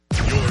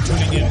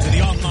tuning in to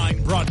the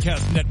online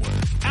broadcast network,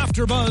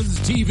 AfterBuzz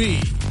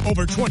TV.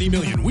 Over 20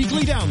 million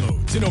weekly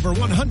downloads in over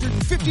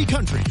 150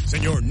 countries,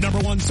 and your number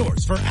one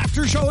source for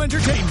after-show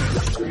entertainment.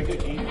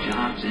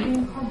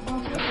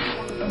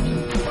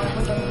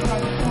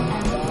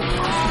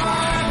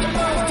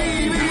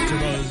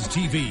 AfterBuzz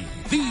TV,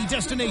 the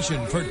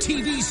destination for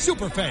TV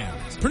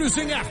superfans,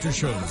 producing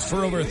aftershows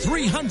for over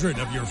 300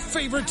 of your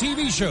favorite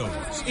TV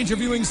shows,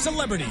 interviewing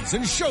celebrities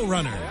and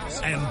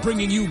showrunners, and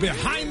bringing you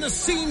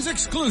behind-the-scenes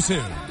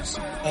exclusives.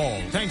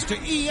 All thanks to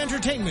E!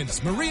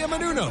 Entertainment's Maria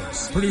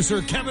Menounos,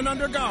 producer Kevin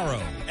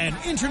Undergaro, and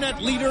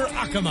internet leader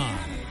Akamai.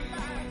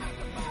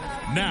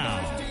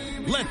 Now,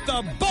 let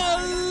the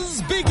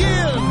buzz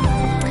begin!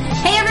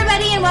 Hey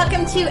everybody, and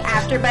welcome to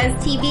AfterBuzz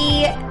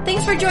TV.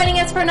 Thanks for joining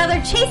us for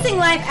another Chasing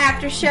Life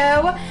After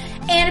Show.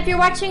 And if you're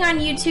watching on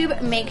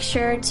YouTube, make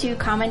sure to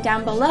comment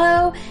down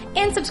below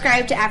and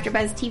subscribe to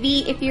AfterBuzz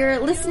TV. If you're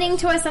listening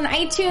to us on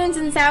iTunes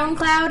and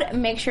SoundCloud,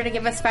 make sure to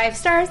give us 5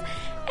 stars.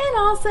 And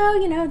also,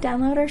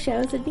 download our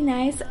shows. It'd be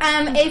nice.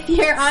 If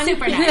you're on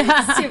super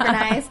nice, super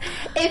nice.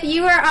 If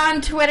you are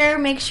on Twitter,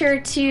 make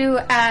sure to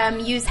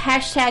use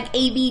hashtag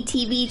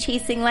ABTV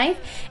Chasing Life.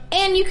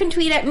 And you can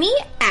tweet at me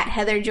at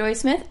Heather Joy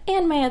Smith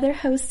and my other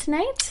host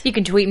tonight. You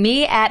can tweet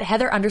me at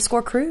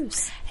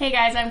Heather_Cruz. Hey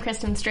guys, I'm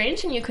Kristen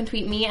Strange, and you can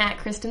tweet me at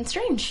Kristen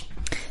Strange.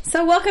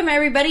 So welcome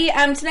everybody.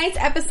 Tonight's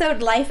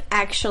episode, Life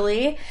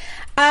Actually,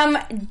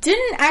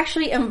 didn't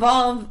actually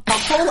involve a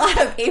whole lot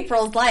of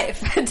April's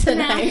life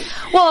tonight.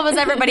 Well, it was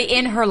everybody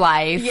in her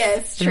life.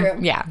 Yes, true.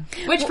 Yeah.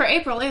 Which for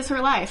April is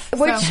her life.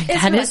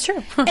 That is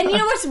true. And you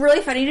know what's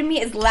really funny to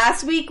me is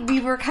last week we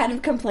were kind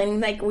of complaining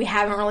like we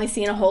haven't really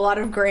seen a whole lot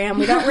of Graham.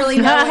 We don't really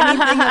know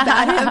anything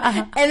about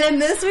him. And then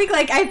this week,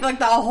 like I feel like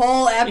the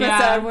whole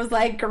episode was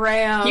like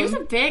Graham. He was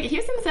in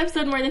this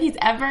episode more than he's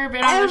ever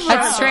been on the show.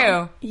 That's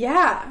true.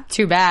 Yeah.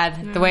 Too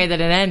bad the way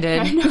that it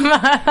ended. We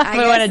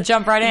want to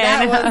jump right in.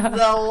 That was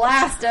the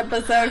last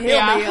episode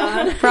he'll be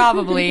on.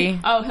 Probably.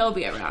 Oh, he'll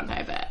be around,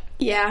 I bet.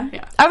 Yeah.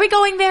 Are we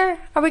going there?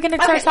 Are we going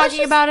to start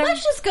talking about it?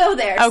 Let's just go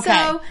there. Okay.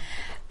 So,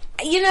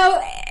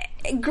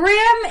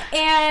 Graham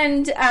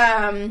and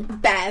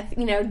Beth,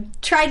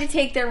 tried to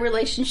take their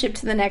relationship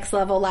to the next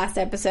level last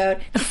episode.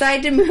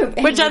 Decided to move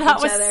in Which I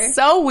thought with was each other.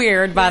 so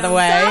weird, by the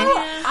way. So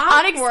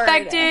awkward.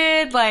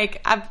 Unexpected.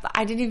 Like,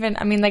 I didn't even,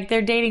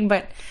 they're dating,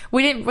 but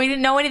we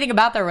didn't know anything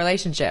about their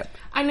relationship.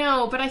 I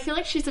know, but I feel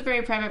like she's a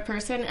very private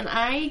person, and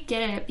I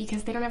get it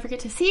because they don't ever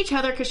get to see each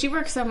other because she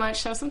works so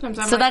much, so sometimes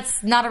I'm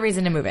that's not a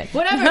reason to move in.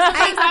 Whatever.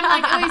 Sometimes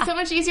I'm like, oh, it's so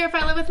much easier if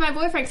I live with my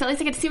boyfriend because at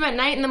least I get to see him at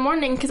night in the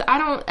morning because I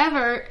don't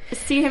ever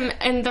see him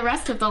in the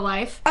rest of the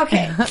life.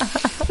 Okay.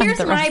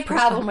 Here's my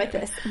problem with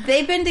this.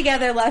 They've been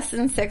together less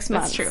than 6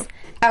 months. That's true.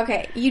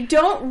 Okay, you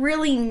don't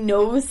really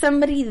know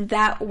somebody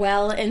that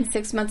well in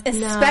 6 months,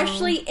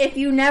 especially if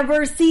you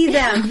never see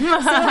them. So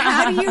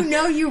how do you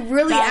know you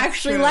really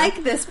actually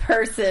like this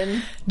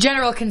person?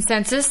 General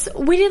consensus,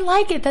 we didn't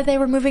like it that they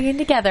were moving in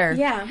together.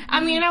 Yeah.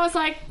 I mean, I was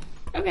like,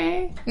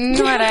 okay.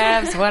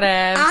 Whatevs.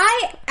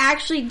 I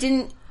actually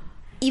didn't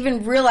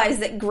even realize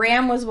that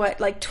Graham was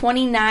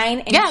 29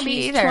 and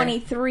she's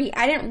 23.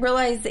 I didn't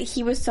realize that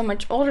he was so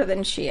much older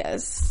than she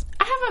is.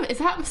 Is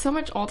that so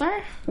much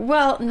older?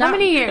 Well, not how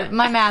many years?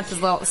 My math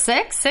is low.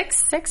 6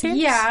 years?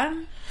 Yeah.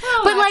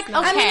 Oh, but like, okay.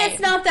 I mean,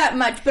 it's not that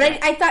much, but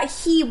I thought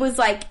he was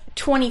like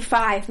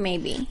 25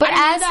 maybe. But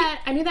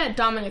I knew that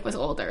Dominic was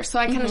older, so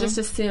I kind of just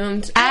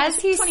assumed as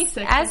he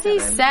 26. As he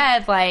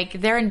said, like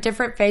they're in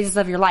different phases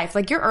of your life.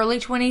 Like your early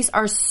 20s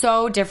are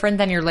so different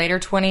than your later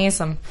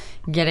 20s. I'm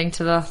getting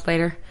to the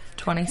later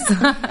 20s.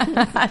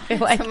 I feel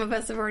like some of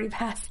us have already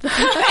passed. And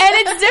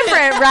it's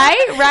different,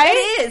 right?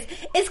 It is.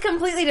 It's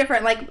completely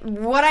different. Like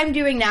what I'm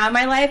doing now in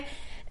my life,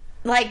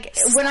 like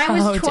when I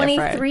was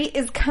 23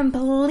 is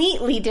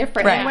completely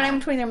different. Right. And when I'm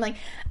 23, I'm like,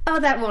 oh,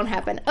 that won't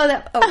happen. Oh,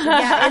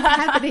 yeah, it's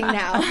happening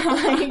now.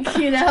 Like,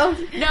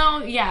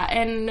 No, yeah,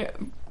 and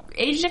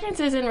age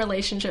differences in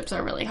relationships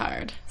are really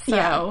hard.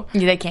 So, yeah,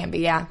 they can be,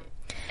 yeah.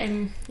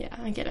 And yeah,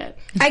 I get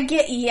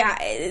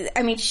it.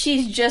 I mean,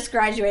 she's just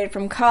graduated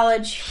from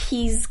college.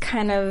 He's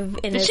kind of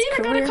in his Did she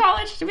even career. go to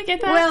college? Did we get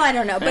that? Well, I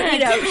don't know, but she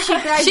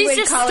graduated. She's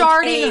just college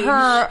starting age.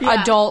 her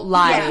adult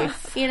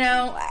life.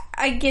 Yeah.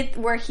 I get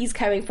where he's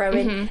coming from,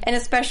 and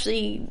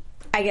especially,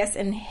 I guess,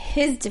 in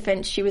his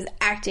defense, she was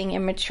acting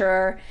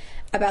immature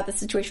about the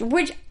situation,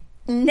 which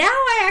now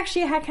I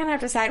actually kind of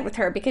have to side with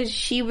her because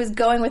she was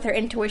going with her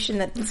intuition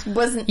that this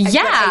wasn't a good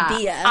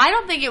idea. I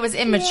don't think it was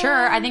immature.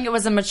 Yeah. I think it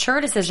was a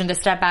mature decision to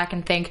step back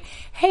and think,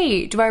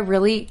 hey, do I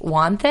really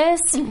want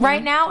this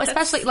right now?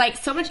 Especially that's like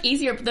so much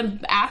easier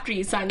than after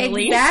you sign the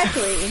lease.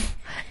 Exactly.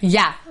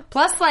 Yeah.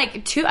 Plus like a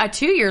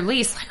 2-year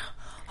lease. Like,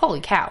 Holy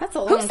cow. That's a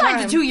long Who signs time.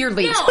 a 2-year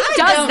lease? No, Who I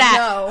does don't that?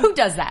 know. Who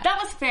does that? That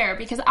was fair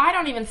because I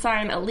don't even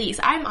sign a lease.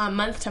 I'm on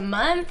month to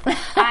month.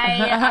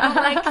 I don't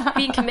like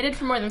being committed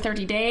for more than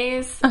 30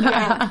 days.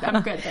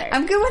 I'm good there.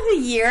 I'm good with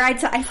a year. I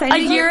signed A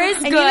year is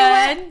and good. You know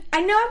what?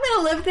 I know I'm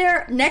going to live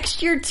there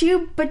next year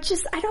too, but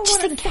I don't Just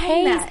want in to sign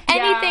case that.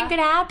 anything could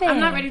happen. I'm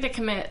not ready to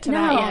commit to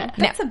that yet.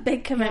 That's a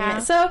big commitment. Yeah.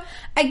 So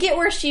I get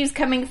where she's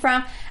coming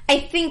from. I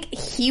think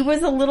he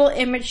was a little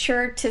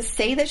immature to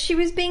say that she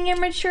was being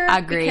immature.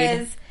 Agreed.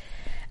 Because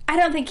I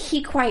don't think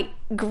he quite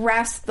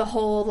grasped the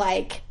whole,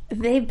 like,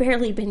 they've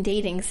barely been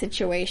dating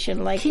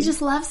situation. Like, He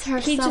just loves her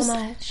he so just-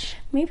 much.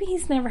 maybe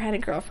he's never had a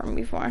girlfriend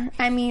before.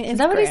 I mean, it's Is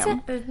that what he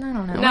Graham. said? I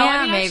don't know. No, yeah,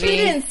 I mean, maybe. He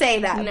didn't say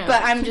that, No.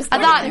 but I'm just.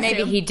 I thought going to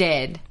maybe assume. he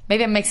did.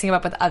 Maybe I'm mixing him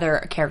up with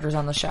other characters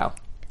on the show.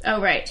 Oh,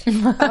 right.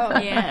 Oh,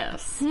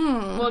 yes.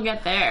 We'll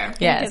get there.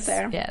 Yes.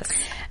 there. Yes.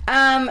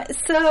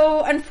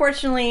 So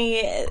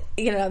unfortunately,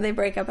 they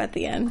break up at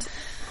the end.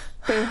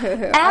 Are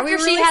After we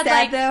she really had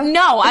sad, though?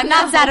 no, I'm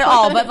not sad at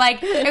all. But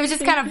it was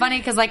just kind of funny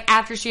because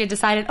after she had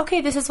decided,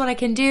 okay, this is what I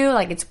can do.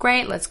 It's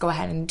great. Let's go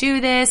ahead and do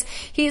this.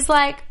 He's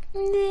like,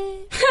 nah,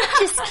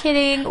 just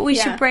kidding. We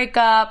should break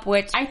up.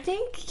 Which I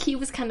think he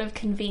was kind of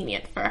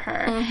convenient for her.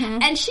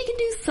 And she can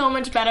do so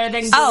much better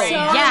than Graham. Oh, So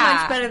yeah.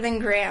 much better than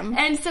Graham.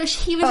 And so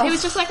it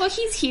was just like, well,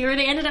 he's here.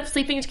 They ended up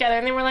sleeping together,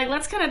 and they were like,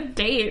 let's kind of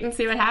date and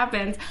see what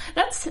happens.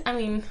 That's, I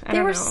They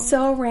don't were know.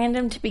 so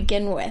random to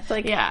begin with.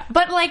 Yeah.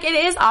 But it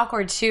is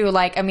awkward too.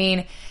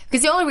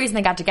 Because the only reason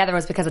they got together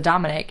was because of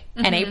Dominic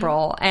and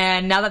April,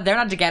 and now that they're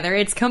not together,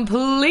 it's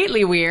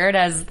completely weird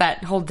as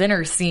that whole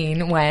dinner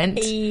scene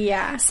went.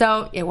 Yeah.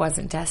 So it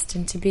wasn't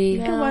destined to be.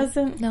 It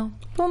wasn't. No.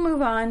 We'll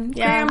move on.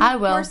 Yeah. Graham, I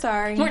will. We're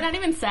sorry. We're not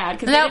even sad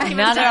because No, they didn't give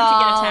not us at time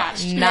to get all.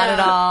 attached. Not at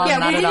all. Yeah,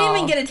 not we at didn't all.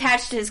 even get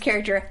attached to his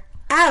character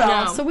at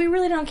all, No. so we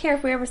really don't care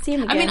if we ever see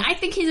him again. I mean, I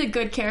think he's a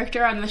good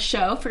character on the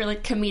show for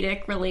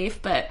comedic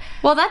relief, but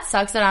Well, that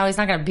sucks that now he's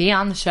not going to be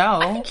on the show.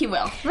 I think he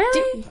will.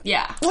 Really?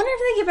 Yeah. wonder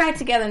if they get back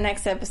together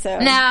next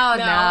episode. No,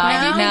 I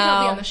do think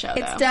he'll be on the show,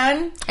 It's though.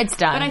 done. It's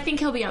done. But I think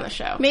he'll be on the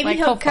show. Maybe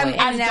he'll come hopefully. in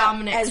As and out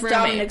Dominic's as roommate.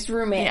 Dominic's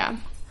roommate. Yeah.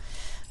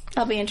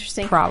 That'll be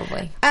interesting.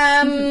 Probably.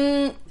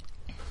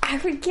 I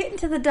would get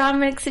into the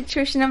Dominic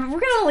situation. We're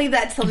going to leave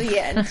that till the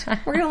end.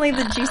 We're going to leave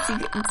the juicy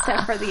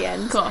stuff for the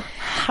end. Cool. I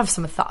have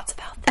some thoughts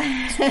about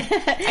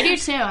that. I do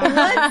too.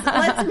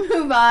 Let's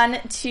move on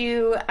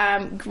to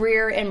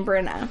Greer and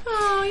Brenna.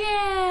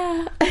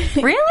 Oh,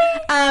 yeah.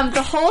 Really?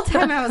 The whole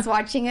time I was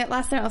watching it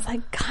last night, I was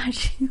like, God,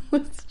 she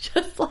looks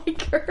just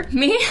like her.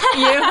 Me?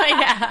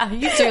 Yeah.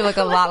 You two look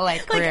a lot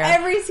like Like Greer.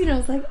 every scene, I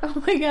was like,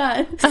 oh my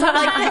God. So,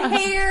 like the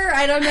hair,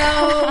 I don't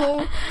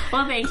know.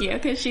 Well, thank you,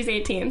 because she's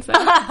 18, so.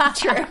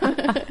 True.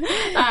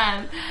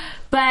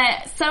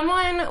 But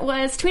someone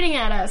was tweeting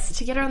at us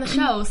to get her on the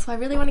show, so I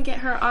really want to get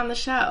her on the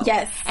show.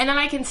 Yes. And then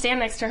I can stand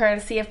next to her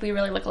and see if we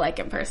really look alike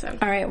in person.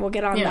 All right, we'll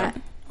get on Yeah.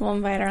 that. We'll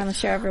invite her on the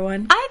show,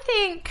 everyone. I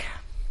think...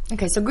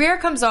 Okay, so Greer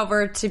comes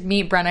over to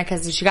meet Brenna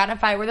because she got in a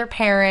fight with her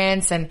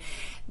parents, and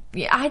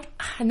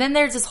then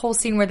there's this whole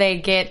scene where they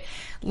get,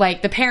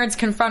 the parents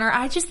confront her.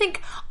 I just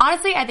think,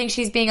 honestly, I think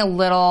she's being a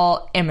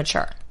little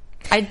immature.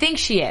 I think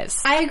she is.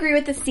 I agree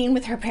with the scene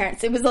with her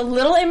parents. It was a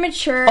little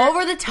immature.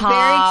 Over the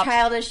top. Very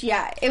childish.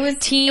 Yeah. It was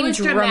Teen was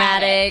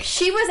dramatic.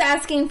 She was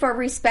asking for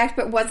respect,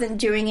 but wasn't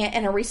doing it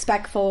in a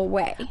respectful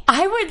way.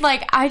 I would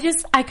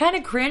I kind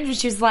of cringe when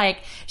she's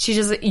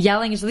just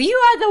yelling, she's like, you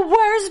are the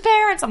worst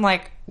parents. I'm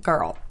like,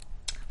 girl,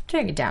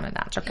 take it down a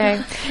notch,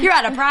 okay? You're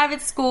at a private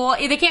school.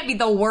 They can't be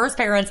the worst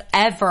parents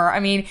ever. I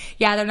mean,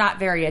 yeah, they're not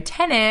very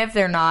attentive.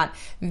 They're not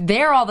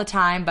there all the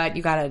time, but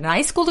you got a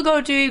nice school to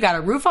go to. You got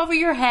a roof over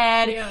your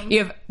head. Yeah. You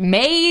have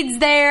maids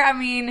there. I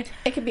mean,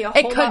 It could be a whole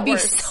it lot could be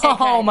worse.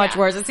 so much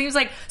worse. It seems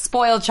like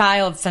spoiled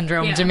child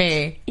syndrome Yeah. to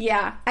me.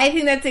 Yeah. I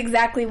think that's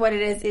exactly what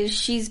it is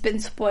she's been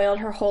spoiled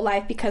her whole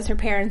life because her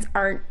parents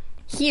aren't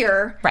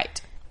here. Right.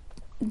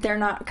 They're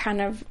not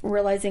kind of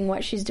realizing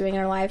what she's doing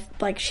in her life.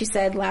 Like she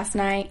said last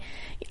night,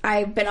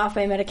 I've been off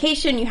my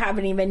medication. You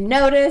haven't even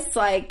noticed.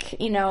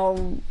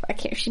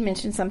 She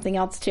mentioned something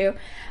else too.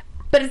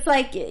 But it's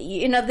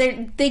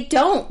they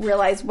don't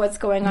realize what's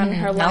going on in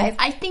her life.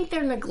 I think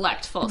they're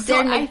neglectful.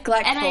 They're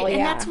neglectful, and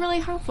yeah. that's really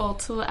harmful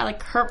to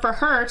for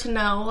her to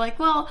know.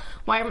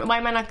 Why am I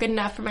not good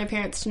enough for my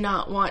parents to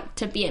not want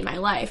to be in my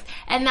life?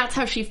 And that's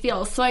how she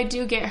feels. So I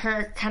do get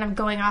her kind of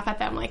going off at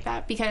them like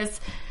that because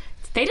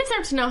they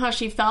deserve to know how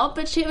she felt.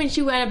 But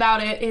she went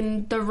about it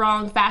in the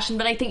wrong fashion.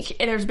 But I think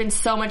there's been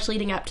so much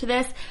leading up to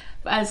this.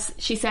 As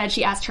she said,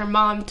 she asked her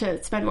mom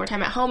to spend more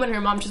time at home, and her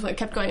mom just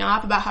kept going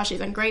off about how she's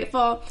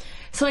ungrateful.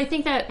 So I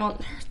think that,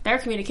 their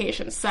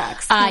communication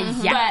sucks.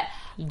 Yeah.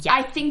 But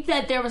I think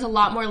that there was a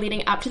lot more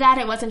leading up to that.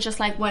 It wasn't just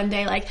one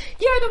day,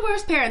 you're the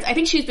worst parents. I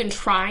think she's been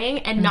trying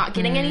and not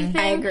getting anything.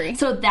 I agree.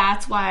 So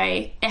that's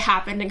why it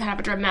happened in kind of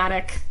a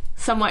dramatic,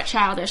 somewhat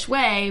childish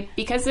way,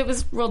 because it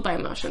was ruled by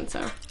emotion,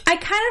 so. I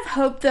kind of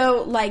hope,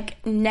 though,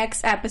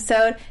 next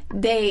episode,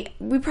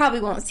 we probably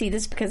won't see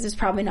this because there's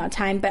probably not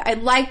time, but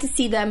I'd like to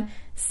see them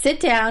sit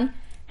down,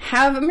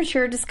 have a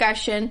mature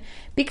discussion,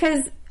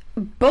 because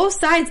both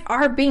sides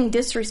are being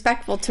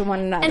disrespectful to one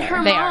another. And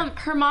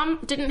her mom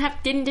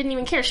didn't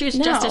even care. She was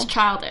just as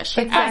childish.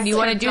 If you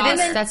want to do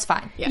this, that's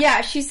fine.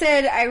 Yeah, she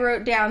said, I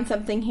wrote down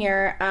something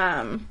here,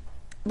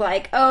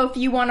 like, oh, if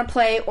you want to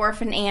play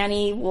Orphan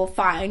Annie, well,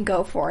 fine,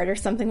 go for it, or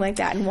something like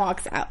that, and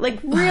walks out. Like,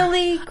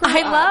 really?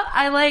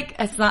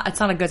 It's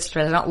not a good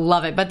situation. I don't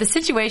love it, but the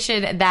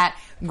situation that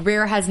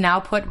Greer has now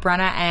put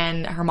Brenna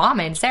and her mom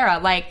in,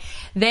 Sarah,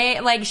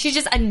 she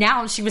just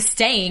announced she was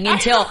staying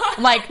until,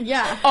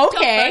 yeah.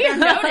 Okay.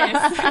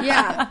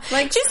 Yeah.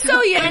 Like, just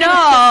so you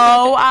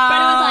know.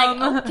 Brenna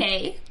was like,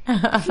 okay.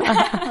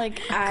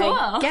 Cool.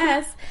 I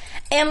guess.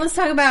 And let's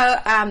talk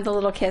about the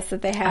little kiss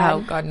that they had.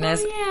 Oh,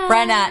 goodness. Oh, yeah.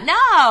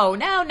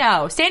 Brenna,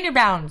 no. Stand your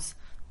bounds.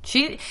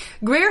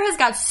 Greer has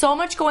got so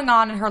much going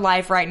on in her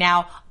life right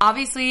now.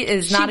 Obviously,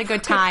 is not a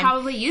good time. She could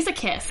probably use a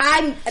kiss.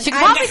 I'm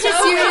probably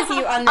just use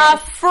you on this. A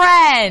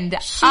friend.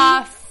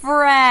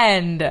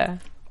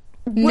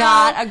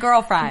 Not a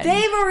girlfriend.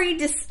 They've already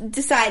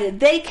decided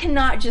they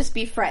cannot just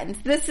be friends.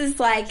 This is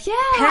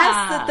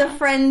past the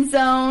friend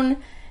zone.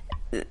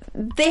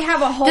 They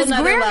have a whole Does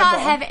nother Greer level.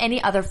 not have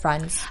any other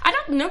friends? I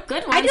don't know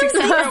good ones. I don't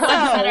except think for so.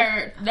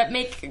 ones that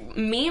make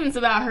memes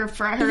about her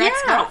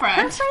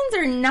ex-girlfriend. Her friends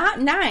are not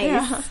nice.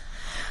 Yeah.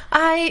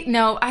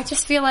 I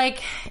just feel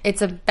like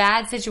it's a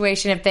bad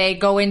situation if they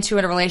go into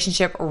a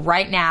relationship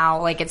right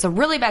now. Like, it's a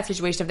really bad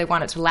situation if they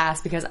want it to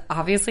last, because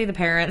obviously the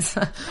parents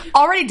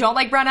already don't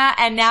like Brenna,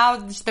 and now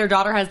their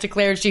daughter has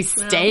declared she's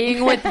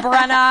staying with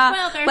Brenna.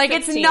 Well,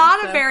 it's 15,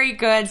 not a very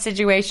good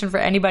situation for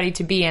anybody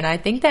to be in. I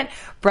think that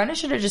Brenna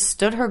should have just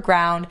stood her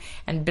ground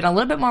and been a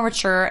little bit more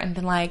mature and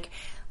been like,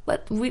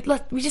 we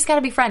just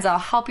gotta be friends. I'll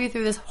help you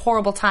through this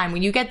horrible time.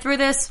 When you get through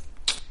this,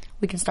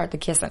 we can start the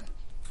kissing.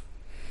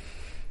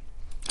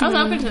 I was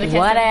open to the kissing.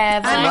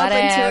 Whatever. I'm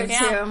open to it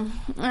too.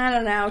 I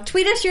don't know.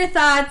 Tweet us your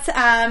thoughts.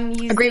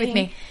 Agree with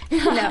me.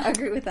 No,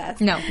 agree with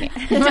us. No.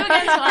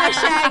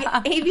 Hashtag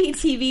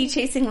ABTV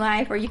Chasing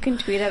Life, or you can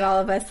tweet at all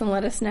of us and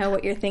let us know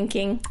what you're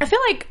thinking. I feel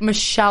like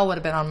Michelle would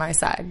have been on my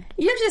side.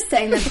 You're just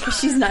saying that because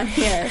she's not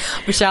here.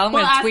 Michelle, I'm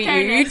going to tweet you.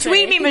 You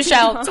tweet me,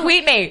 Michelle.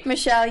 Tweet me.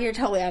 Michelle, you're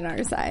totally on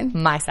our side.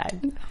 My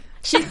side.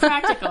 She's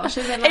practical.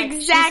 She's been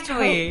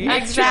exactly.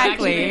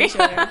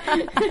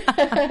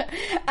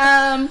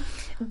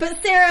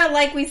 But Sarah,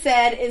 like we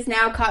said, is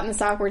now caught in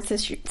this awkward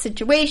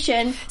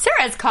situation.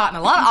 Sarah's caught in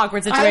a lot of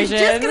awkward situations. I was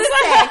just going to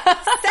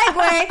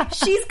say,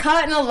 segue, she's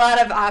caught in a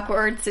lot of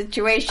awkward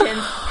situations.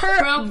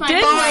 Her boy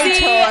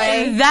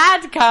toy.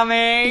 That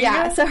coming.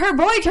 Yeah, so her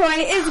boy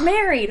toy is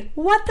married.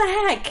 What the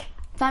heck?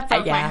 That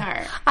broke my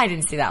heart. I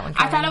didn't see that one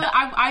coming.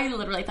 I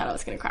literally thought I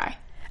was going to cry.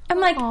 I'm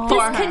like,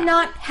 this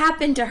cannot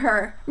happen to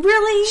her.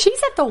 Really?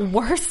 She's at the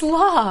worst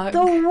luck.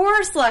 The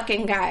worst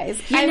looking guys.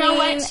 You know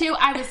what, too?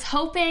 I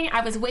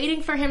was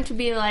waiting for him to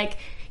be like,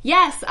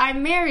 yes,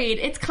 I'm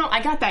married.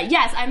 I got that.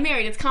 Yes, I'm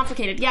married. It's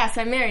complicated. Yes,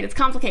 I'm married. It's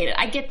complicated.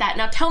 I get that.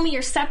 Now tell me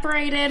you're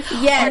separated.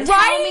 Yes.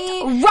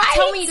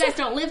 Tell me you guys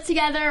don't live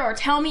together, or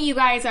tell me you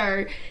guys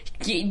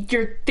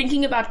you're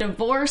thinking about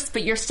divorce,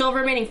 but you're still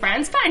remaining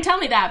friends. Fine, tell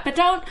me that, but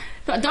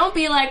don't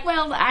be like,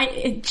 well,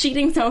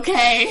 cheating's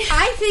okay.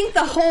 I think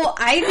the whole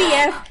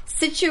IVF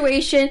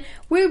situation,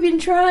 we've been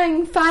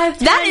trying 5 times.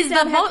 That is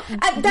the most. You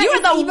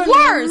are the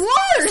worst.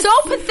 So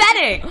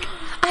pathetic.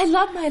 I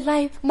love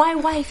my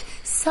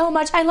wife so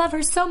much. I love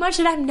her so much,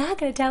 and I'm not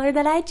going to tell her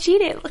that I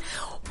cheated. What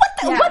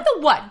the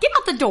what? Get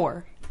out the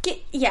door.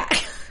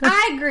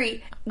 I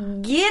agree.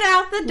 Get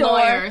out the door.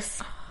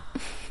 Lawyers.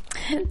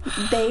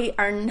 They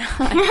are not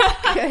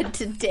good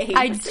to date.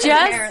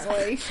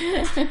 Apparently.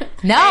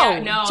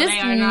 No. They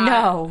are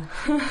not.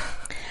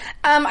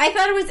 I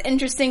thought it was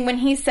interesting when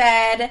he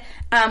said,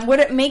 would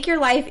it make your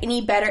life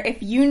any better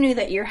if you knew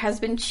that your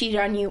husband cheated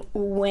on you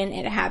when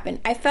it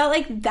happened? I felt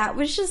like that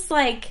was just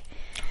like,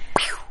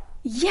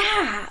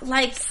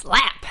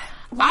 slap.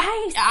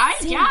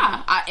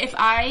 If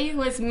I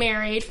was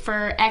married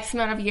for X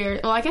amount of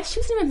years, well, I guess she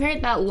wasn't even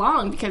married that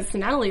long because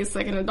Natalie's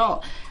like an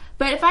adult.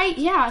 But if I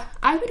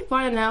would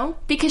want to know,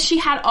 because she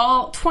had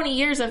all 20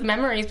 years of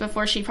memories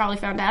before she probably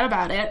found out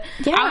about it.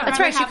 Yeah, that's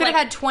right. She could have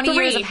had 20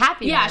 years of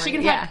happy memories.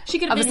 Yeah, she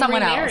could have been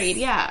remarried.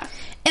 Yeah.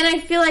 And I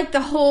feel like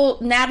the whole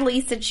Natalie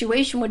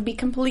situation would be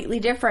completely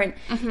different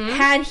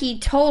had he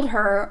told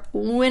her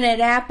when it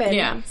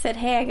happened, said,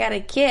 hey, I got a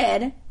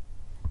kid.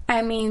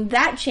 I mean,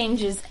 that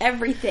changes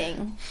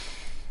everything.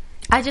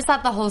 I just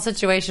thought the whole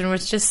situation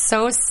was just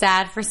so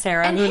sad for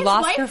Sarah, and who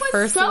lost her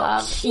first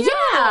love. Cute.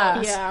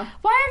 Yeah.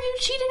 Why are you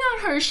cheating on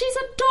her? She's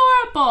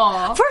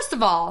adorable. First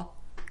of all,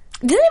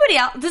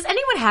 does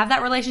anyone have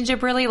that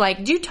relationship really?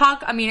 Like, do you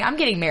talk? I mean, I'm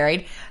getting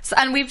married,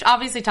 and we've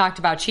obviously talked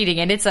about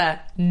cheating, and it's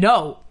a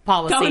no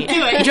policy. Don't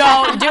do it.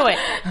 Don't do it.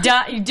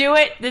 Don't do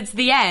it. That's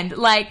the end.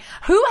 Like,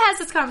 who has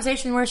this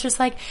conversation where it's just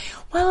like,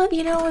 well,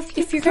 you know,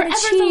 if you're going to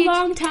cheat, a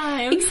long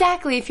time.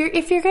 Exactly. If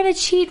you're going to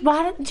cheat,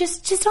 why don't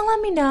just don't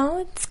let me know.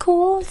 It's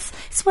cool.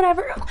 It's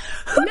whatever.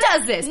 Who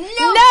does this?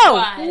 No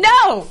one.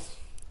 No.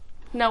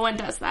 No one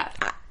does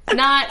that.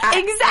 Not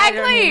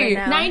Exactly.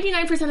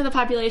 99% of the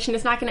population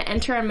is not going to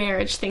enter a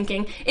marriage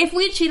thinking, if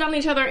we cheat on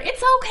each other,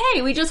 it's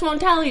okay. We just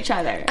won't tell each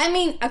other. I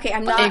mean, okay,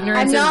 I'm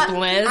Ignorance is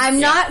bliss. I'm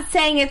not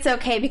saying it's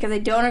okay because I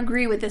don't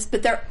agree with this,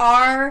 but there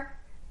are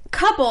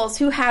couples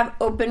who have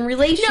open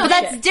relationships. But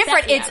that's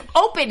different. It's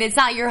open. It's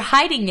not you're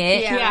hiding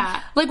it.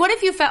 Yeah. Like, what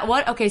if you found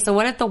so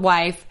what if the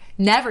wife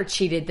never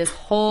cheated this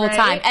whole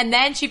time, and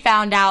then she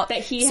found out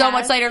that he so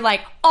much later,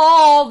 like,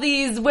 all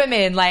these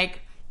women,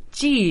 like,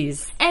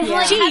 geez. And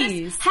like,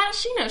 how does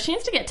she know? She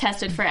needs to get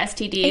tested for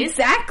STDs.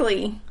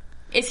 Exactly.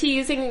 Is he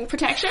using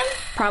protection?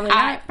 Probably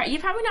not.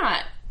 Probably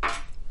not.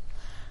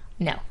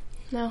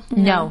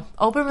 No.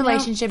 Open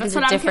relationship is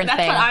a different thing.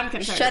 That's what I'm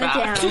concerned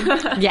about. Shut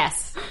it down.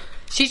 Yes.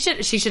 She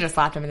should have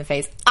slapped him in the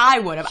face. I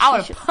would have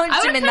punched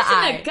him in the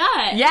eye. In the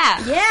gut.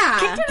 Yeah.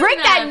 Yeah. Break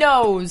that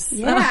nose.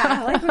 Yeah.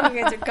 I like where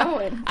you guys are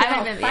going. I would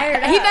have been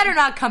fired up. He better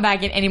not come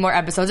back in any more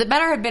episodes. It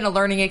better have been a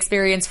learning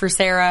experience for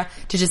Sarah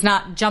to just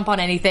not jump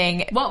on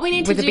anything. What we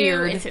need with to a do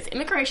beard. is his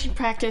immigration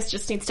practice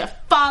just needs to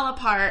fall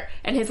apart,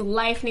 and his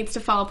life needs to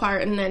fall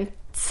apart, and then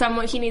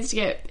he needs to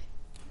get,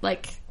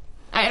 like...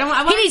 He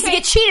needs to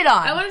get cheated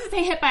on. I wanted to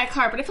say hit by a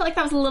car, but I feel like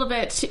that was a little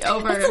bit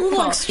over. That's a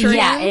little extreme.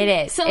 Yeah,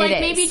 it is. So,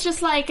 maybe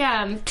just,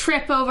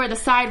 trip over the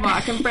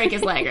sidewalk and break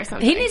his leg or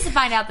something. He needs to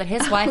find out that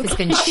his wife has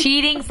been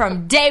cheating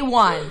from day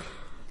one.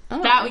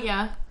 Oh.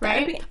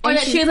 Right? Or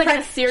that she was, in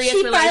a serious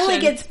relation. She finally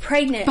gets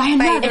pregnant by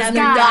another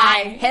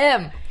guy.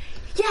 Him.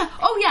 Yeah.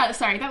 Oh, yeah.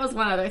 Sorry. That was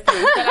one other thing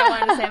that I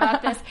wanted to say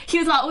about this. He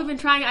was like, we've been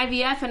trying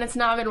IVF and it's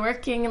not been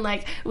working,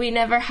 and, we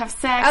never have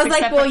sex. I was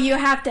like, well, you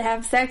have to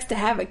have sex to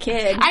have a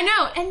kid. I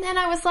know. And then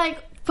I was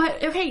like,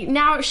 but, okay,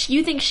 now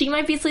you think she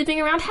might be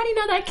sleeping around? How do you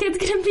know that kid's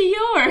going to be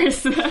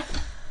yours?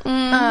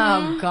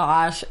 Oh,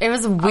 gosh. It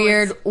was a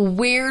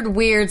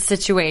weird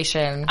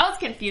situation. I was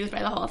confused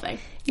by the whole thing.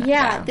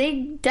 Yeah,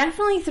 they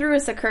definitely threw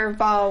us a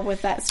curveball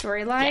with that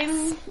storyline.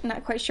 Yes.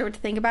 Not quite sure what to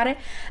think about it.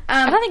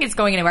 I don't think it's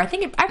going anywhere. I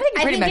think it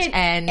pretty much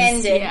ends.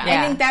 Ended. Yeah.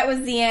 I think that was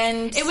the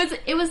end.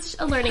 It was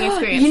a learning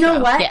experience. You know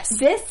what? Yes.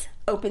 This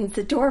opens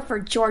the door for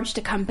George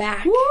to come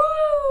back. Woo!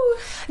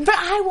 But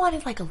I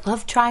wanted a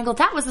love triangle.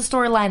 That was the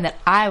storyline that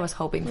I was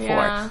hoping for.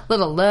 Yeah.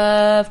 Little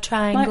love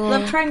triangle.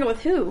 Love triangle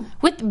with who?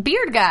 With the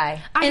beard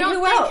guy. And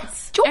who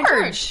else?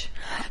 George.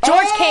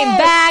 George came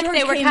back. George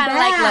they were came kind of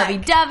back.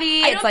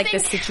 lovey-dovey. It's don't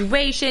this think-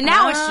 situation.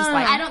 Now it's just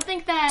I don't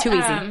think that... too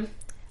easy.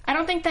 I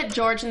don't think that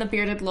George and the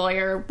bearded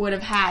lawyer would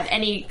have had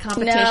any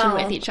competition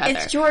with each other.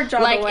 It's George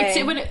all the way.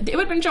 It would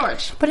have been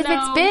George. But if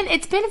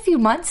it's been a few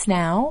months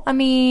now, I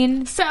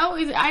mean... So,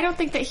 I don't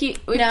think that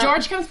if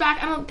George comes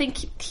back, I don't think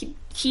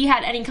he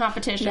had any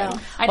competition. No.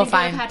 I think it would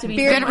have had to be...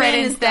 Good man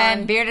riddance is then.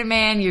 done. Bearded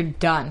man, you're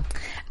done.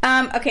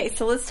 Okay,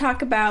 so let's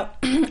talk about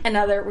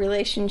another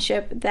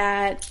relationship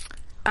that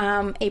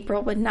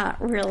April would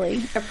not really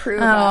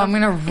approve of. I'm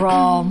going to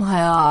roll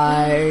my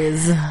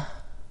eyes.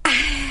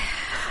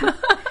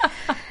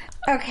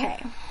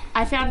 Okay.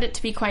 I found it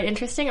to be quite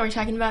interesting. Are we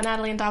talking about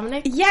Natalie and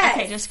Dominic? Yes.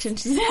 Okay, just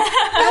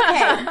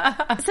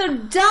Okay. So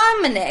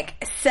Dominic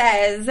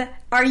says,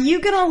 are you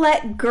going to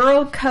let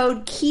girl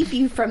code keep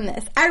you from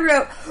this? I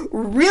wrote,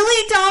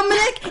 really,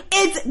 Dominic?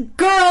 It's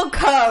girl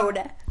code.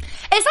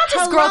 It's not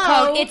just girl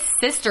code, it's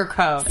sister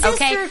code.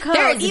 Okay, Sister code.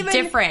 there is Even- a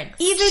difference.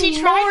 Even She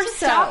tried more to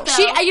so. stop that.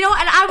 She, and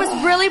I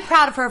was really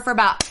proud of her for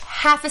about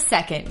half a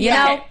second. You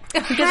know,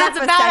 because Half that's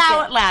a about how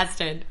second. it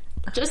lasted.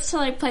 just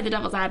to play the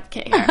devil's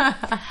advocate here.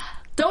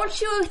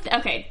 Don't you...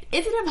 Okay,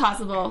 isn't it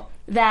possible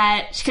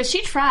that... Because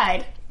she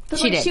tried. But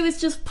She did. She was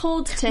just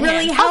pulled to him.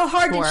 Really, how Of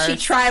hard did course. she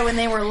try when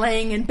they were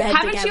laying in bed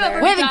Haven't together? you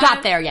ever We haven't done-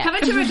 got there yet.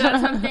 Haven't you ever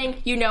done something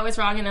you know is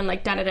wrong and then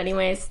done it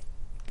anyways?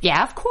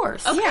 Yeah, of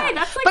course. Okay, Yeah.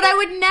 that's But I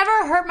would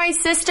never hurt my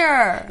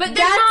sister. But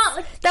they're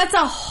not... That's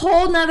a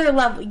whole nother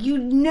level. You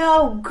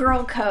know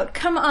girl code.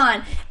 Come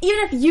on. Even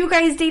if you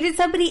guys dated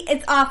somebody,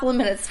 it's off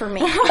limits for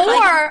me.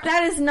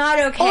 That is not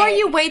okay. Or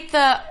you wait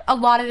the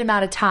allotted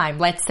amount of time.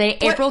 Let's say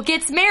April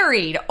gets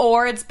married,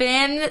 or it's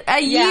been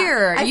a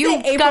year. I You say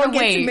April gotta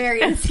gets wait.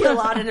 married and the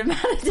allotted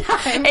amount of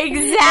time.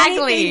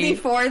 Exactly. Anything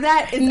before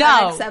that is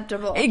No,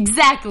 unacceptable.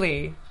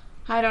 Exactly.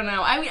 I don't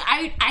know.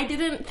 I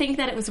didn't think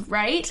that it was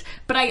right,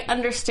 but I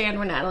understand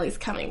where Natalie's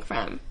coming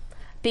from.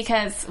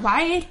 Because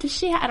why does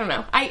she... I don't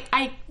know.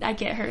 I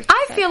get her.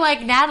 I feel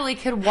like Natalie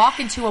could walk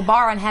into a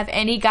bar and have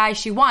any guy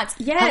she wants.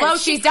 Yes, Hello,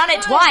 she she's done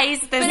it could. twice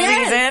this But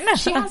season.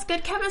 She has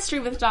good chemistry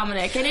with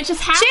Dominic, and it just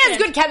happens. She has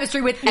good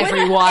chemistry with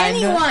everyone.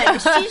 Anyone.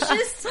 She's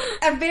just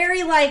a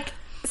very,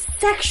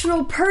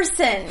 sexual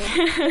person.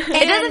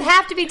 It doesn't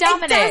have to be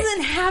Dominic. It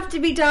doesn't have to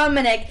be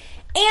Dominic.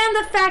 And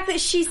the fact that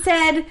she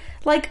said,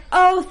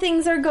 oh,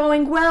 things are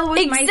going well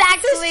with my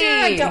Exactly. sister.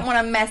 I don't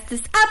want to mess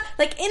this up.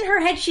 In her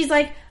head, she's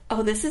like,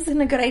 oh, this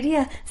isn't a good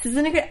idea. This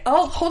isn't a good...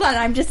 Oh, hold on.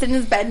 I'm just in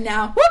his bed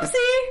now. Whoopsie.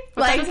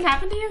 That doesn't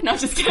happen to you? No,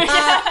 just kidding.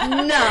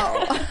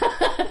 No.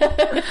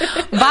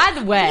 By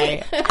the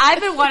way, I've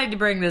been wanting to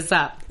bring this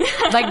up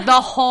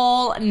the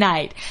whole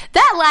night.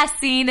 That last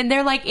scene, and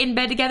they're in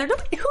bed together.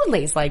 Who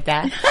lays like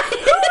that?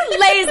 Who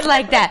lays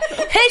like that?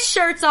 His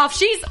shirt's off.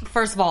 She's,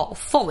 first of all,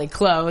 fully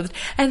clothed.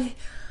 And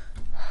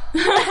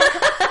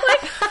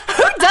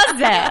Who does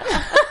that?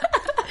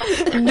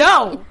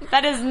 No,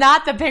 that is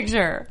not the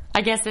picture.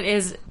 I guess it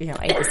is,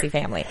 ABC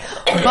Family.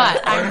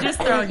 But I'm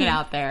just throwing it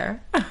out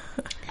there.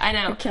 I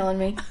know. You're killing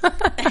me.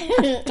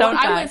 What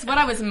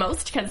I was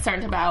most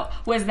concerned about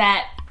was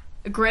that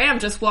Graham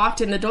just walked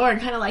in the door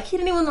and kind of he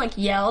didn't even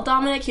yell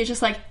Dominic. He was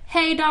just like,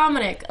 "Hey,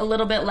 Dominic," a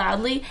little bit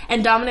loudly,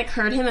 and Dominic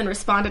heard him and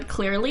responded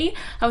clearly.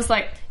 I was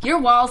like, your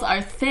walls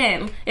are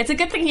thin. It's a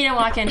good thing he didn't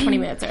walk in 20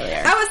 minutes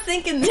earlier. I was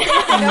thinking the same thing.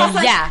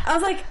 I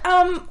was like,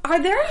 are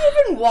there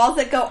even walls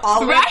that go all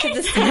the way to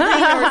the ceiling, or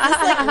is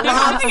this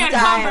loft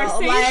style?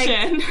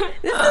 Conversation.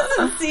 This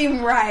doesn't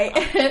seem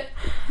right.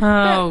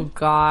 Oh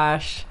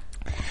gosh.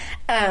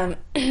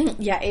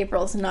 Yeah,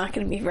 April's not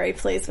going to be very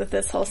pleased with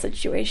this whole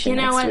situation. You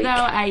know next what, week. though?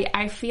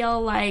 I feel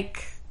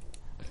like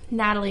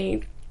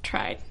Natalie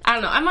tried. I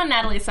don't know. I'm on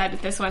Natalie's side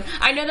with this one.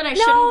 I know that I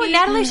shouldn't be.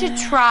 Natalie should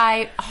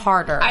try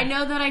harder. I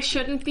know that I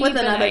shouldn't be. With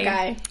another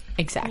guy.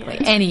 Exactly.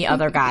 Any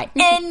other guy.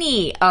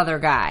 Any other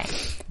guy.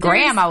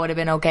 Graham I would have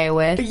been okay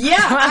with. Yeah.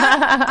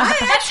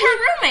 That's her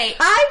roommate.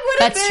 I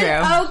would have That's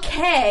been true.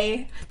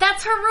 okay.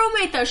 That's her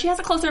roommate, though. She has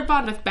a closer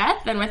bond with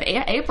Beth than with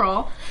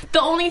April. The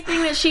only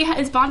thing that she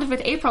is bonded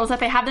with April is that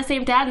they have the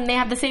same dad and they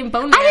have the same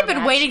bone marrow I have been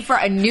match. waiting for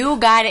a new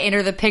guy to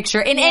enter the picture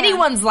in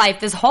anyone's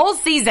life this whole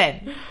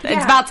season.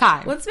 It's about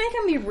time. Let's make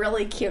him be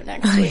really cute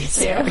next week, too.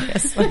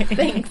 Seriously.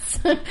 Thanks.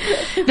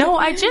 No,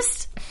 I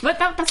just... But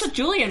that's what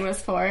Julian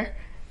was for.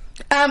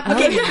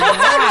 Okay, because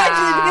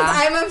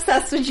I'm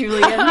obsessed with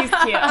Julian. He's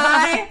cute.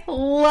 I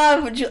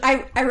love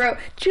Julian. I wrote,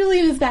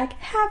 Julian is back.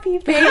 Happy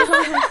face.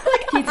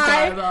 He's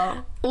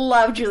adorable. I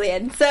love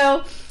Julian.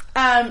 So,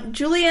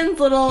 Julian's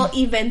little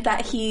event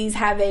that he's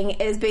having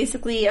is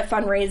basically a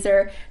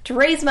fundraiser to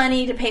raise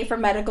money to pay for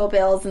medical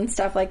bills and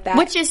stuff like that.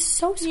 Which is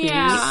so sweet.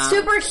 Yeah.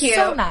 Super cute.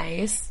 So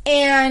nice.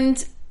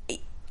 And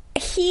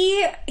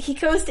he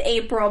goes to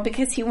April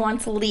because he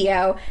wants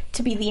Leo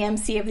to be the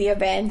MC of the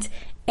event.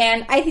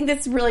 And I think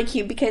that's really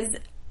cute because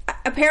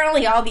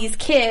apparently all these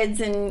kids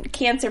and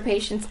cancer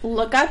patients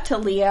look up to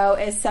Leo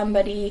as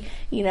somebody,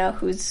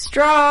 who's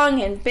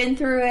strong and been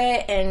through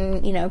it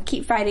and,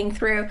 keep fighting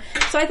through.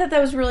 So I thought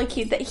that was really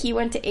cute that he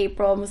went to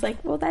April and was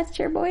like, well, that's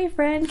your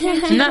boyfriend.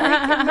 Can't you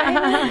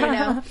invite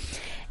him?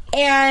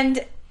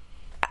 And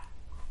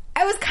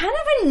I was kind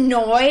of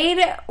annoyed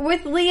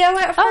with Leo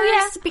at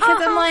first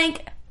because I'm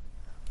like,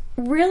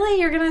 really?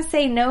 You're going to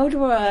say no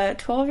to a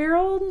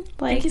 12-year-old?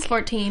 I think he's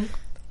 14.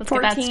 Let's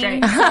 14,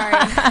 get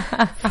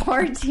that straight.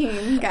 Sorry.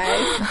 14,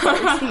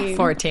 guys.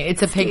 14.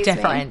 It's a big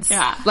difference.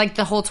 Yeah. Like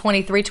the whole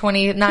 23,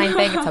 29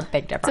 thing, it's a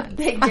big difference.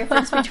 Big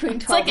difference between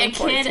 12 It's like a and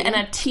 14. kid and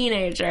a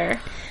teenager.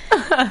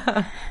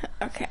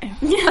 Okay.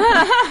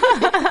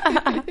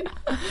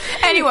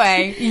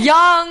 Anyway,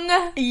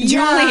 young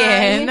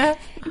Julian.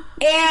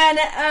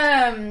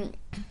 And,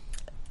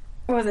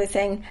 what was I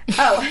saying?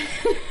 Oh.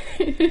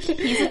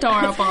 He's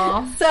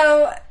adorable.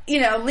 So,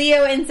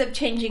 Leo ends up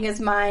changing his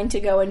mind to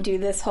go and do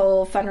this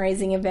whole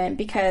fundraising event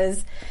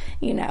because,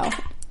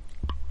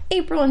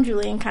 April and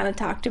Julian kind of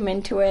talked him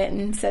into it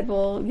and said,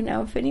 well,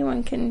 if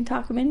anyone can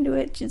talk him into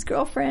it, she's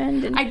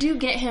girlfriend. And I do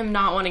get him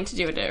not wanting to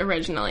do it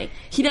originally.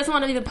 He doesn't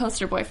want to be the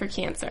poster boy for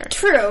cancer.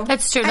 True.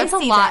 That's true. That's I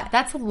a see lot. that.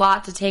 That's a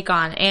lot to take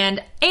on.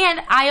 And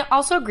I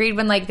also agreed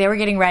when they were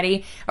getting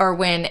ready, or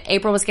when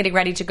April was getting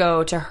ready to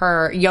go to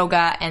her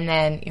yoga and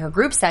then her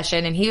group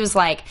session, and he was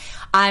like,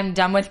 I'm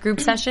done with group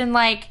session.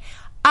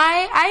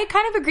 I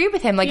kind of agree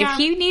with him. If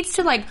he needs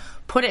to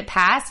put it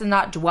past and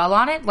not dwell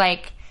on it,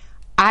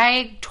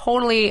 I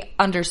totally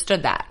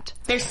understood that.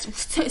 There's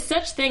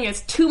such thing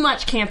as too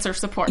much cancer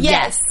support.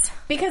 Yes.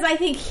 Because I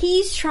think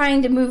he's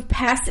trying to move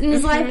past it in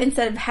his life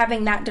instead of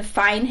having that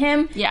define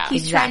him. Yeah,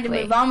 he's trying to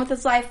move on with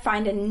his life,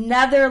 find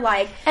another,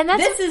 and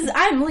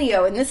I'm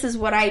Leo and this is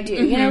what I do.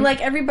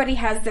 Everybody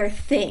has their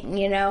thing,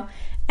 And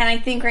I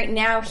think right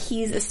now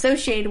he's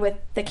associated with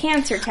the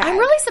cancer tag. I'm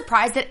really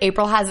surprised that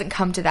April hasn't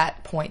come to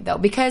that point, though,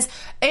 because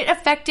it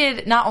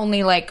affected not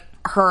only,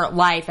 her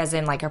life, as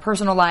in her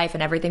personal life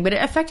and everything, but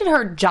it affected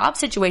her job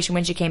situation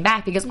when she came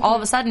back, because all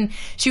of a sudden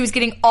she was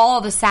getting all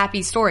the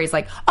sappy stories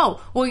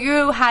oh, well,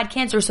 you had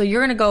cancer, so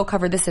you're going to go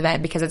cover this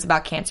event because it's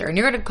about cancer, and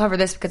you're going to cover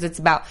this because it's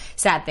about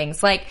sad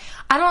things.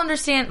 I don't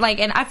understand,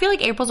 and I feel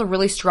like April's a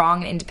really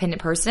strong and independent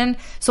person,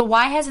 so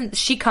why hasn't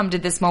she come to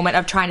this moment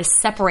of trying to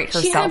separate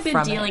herself from it? She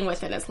hasn't been dealing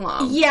with it as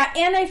long. Yeah,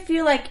 and I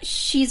feel like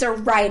she's a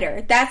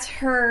writer. That's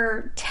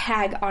her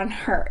tag on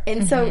her.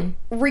 And so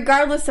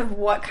regardless of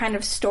what kind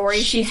of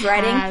story she's writing,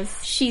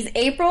 she's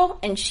April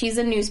and she's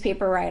a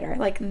newspaper writer.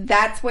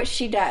 That's what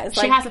she does.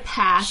 She has a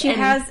path. She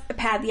has a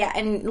path, yeah.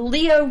 And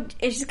Leo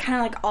is just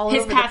kind of all over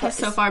the place. His path has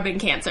so far been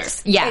cancer.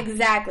 Yeah.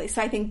 Exactly.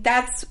 So I think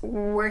that's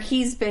where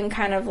he's been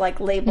kind of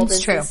labeled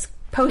as true. this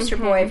poster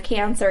boy of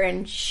cancer,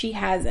 and she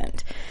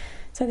hasn't.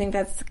 So I think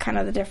that's kind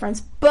of the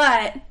difference.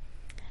 But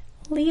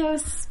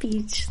Leo's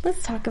speech.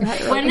 Let's talk about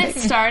it. When it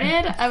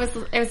started,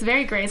 it was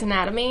very Grey's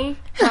Anatomy.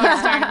 How it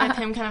started with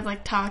him kind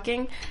of talking,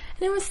 and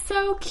it was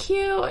so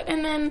cute.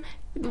 And then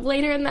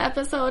later in the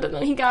episode, and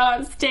then he got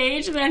on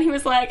stage, and then he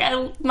was like,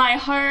 my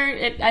heart,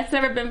 it's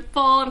never been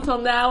full until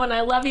now, and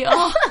I love you.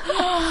 Oh.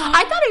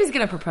 I thought he was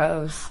going to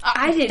propose.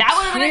 I did. That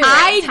would have been a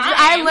great time.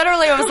 I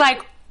literally was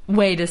like,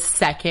 wait a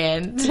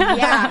second.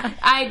 Yeah.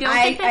 I don't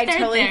think that they're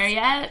totally there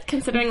yet,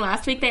 considering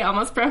last week they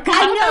almost broke up.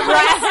 I know,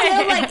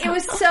 right? Still, it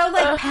was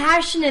so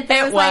passionate.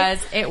 That It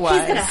was.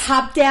 He's gonna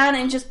hop down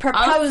and just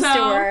propose to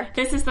her.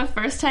 This is the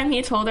first time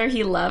he told her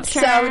he loved her.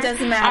 So it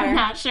doesn't matter. I'm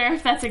not sure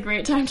if that's a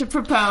great time to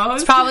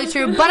propose. It's probably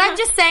true, but I'm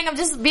just saying, I'm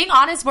just being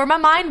honest where my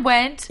mind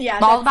went. Yeah,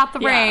 all about the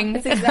ring.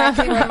 That's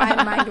exactly where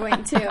my mind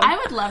went too. I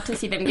would love to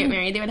see them get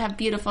married. They would have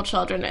beautiful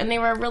children, and they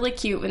were really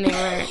cute when they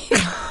were...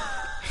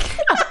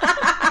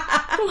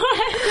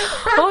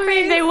 Well, I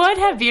mean, they would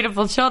have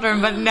beautiful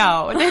children, but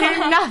no, they do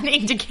not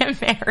need to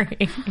get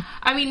married.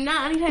 I mean,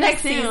 not anytime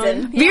Next soon.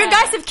 season. You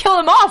guys have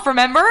killed him off,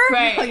 remember?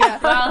 Right. Oh, yeah.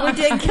 Well, We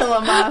did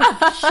kill him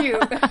off.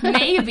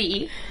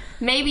 Shoot.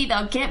 Maybe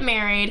they'll get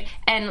married,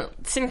 and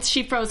since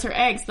she froze her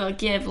eggs, they'll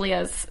give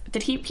Leah's...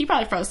 He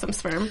probably froze some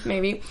sperm,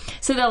 maybe.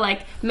 So they'll,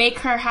 like, make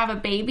her have a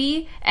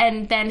baby,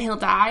 and then he'll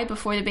die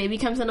before the baby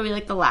comes in. It'll be,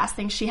 like, the last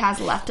thing she has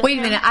left of Wait a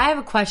him. minute, I have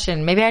a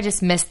question. Maybe I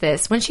just missed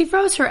this. When she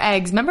froze her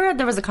eggs, remember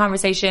there was a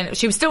conversation,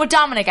 she was still with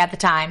Dominic at the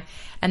time,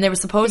 and they were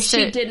supposed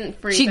to... She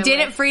didn't freeze She him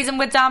didn't with- freeze him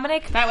with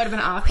Dominic? That would have been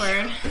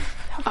awkward.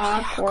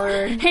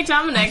 Awkward. Hey,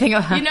 Dominic, think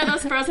you know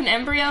those frozen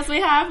embryos we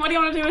have? What do you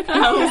want to do with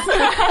those?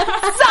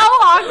 So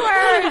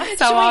awkward!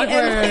 So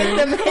awkward. Implant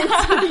them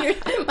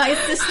into my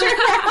sister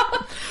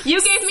now. You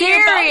gave me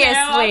your bone marrow,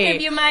 I'll Seriously.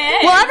 give you my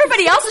eggs. Well,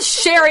 everybody else is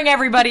sharing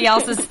everybody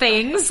else's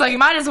things, so you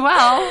might as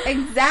well.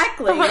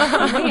 Exactly.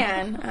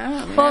 Man, I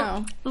don't know.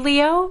 Well,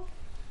 Leo,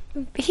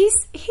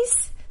 he's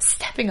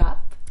stepping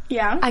up.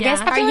 Yeah. I guess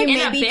I Are feel you like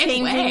in a maybe big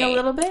changing way. a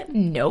little bit?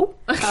 no.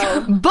 But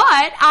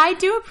I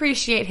do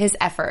appreciate his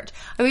effort.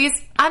 Because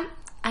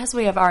as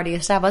we have already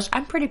established,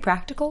 I'm pretty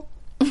practical.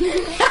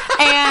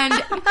 And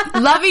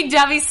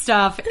lovey-dovey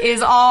stuff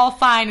is all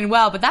fine and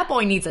well, but that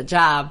boy needs a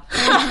job. He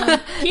has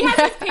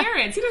his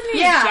parents. He doesn't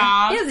need a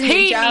job. He doesn't need a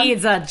He job.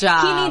 needs a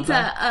job. He needs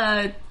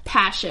a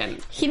passion.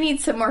 He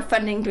needs some more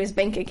funding to his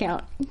bank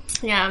account.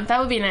 Yeah, that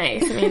would be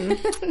nice. I mean,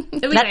 it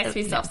would be nice to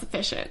be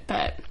self-sufficient,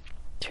 but...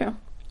 True.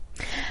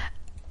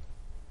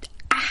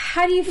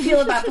 How do you feel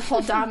about the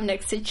whole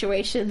Dominic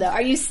situation, though?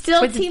 Are you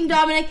still Team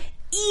Dominic,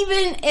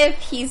 even if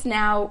he's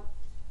now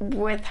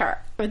with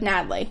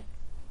Natalie?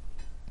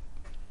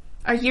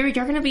 You're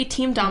going to be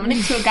Team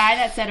Dominic to a guy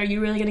that said, "Are you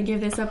really going to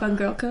give this up on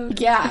Girl Code?"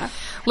 Yeah.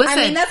 Listen,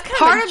 I mean, that's kind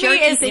part of a of me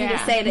jerky is- thing to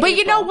say to But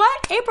you April. know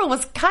what? April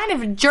was kind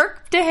of a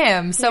jerk to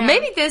him, so Yeah.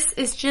 maybe this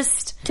is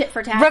just Tit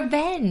for tat.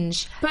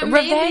 revenge. But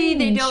revenge. maybe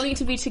they don't need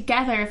to be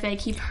together if they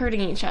keep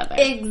hurting each other.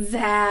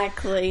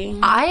 Exactly.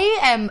 I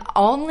am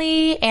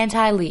only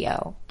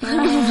anti-Leo. So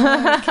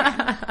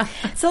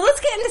let's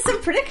get into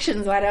some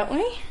predictions, why don't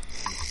we?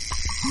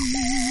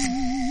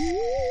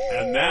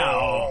 And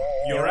now,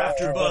 your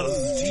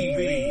AfterBuzz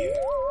TV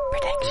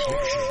prediction.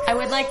 I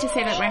would like to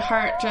say that my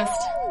heart just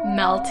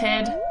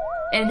melted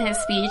in his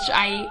speech.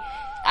 I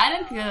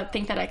didn't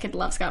think that I could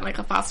love Scott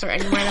Michael Foster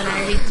any more than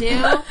I already do.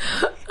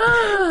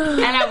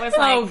 And I was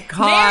like, Oh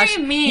gosh,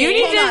 marry me. you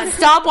need Hold to on.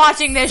 stop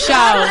watching this show.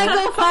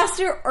 Michael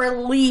Foster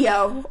or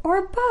Leo?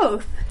 Or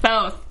both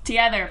Both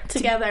together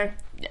together.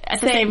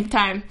 at the same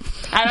time.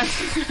 I don't.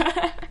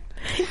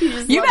 You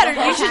love the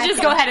whole should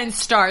just package. go ahead and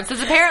start,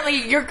 since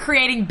apparently you're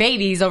creating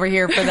babies over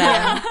here for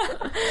them,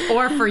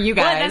 or for you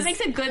Well, guys. that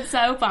makes a good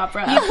soap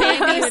opera.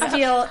 Maybe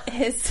steal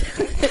his...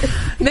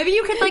 Maybe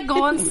you could like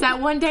go on set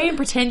one day and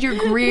pretend you're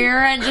Greer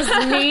and just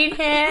meet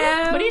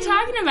him. What are you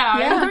talking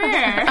about? I'm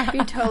Greer.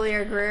 You totally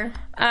are Greer.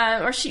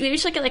 Or maybe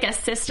she'll get like a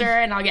sister,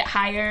 and I'll get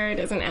hired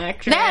as an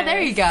actress. Yeah,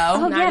 there you go.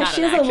 Oh, No, yeah, not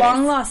she an has a actress.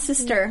 long-lost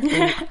sister.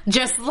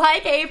 Just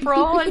like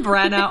April and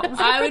Brenna.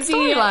 I would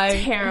be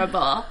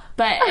terrible.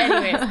 But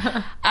anyways,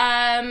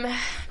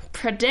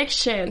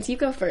 predictions. You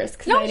go first.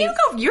 'Cause No, I you need-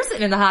 go. You're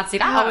sitting in the hot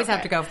seat. I always have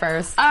okay. to go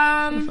first.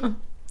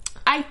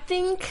 I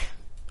think.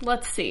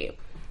 Let's see.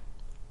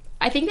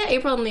 I think that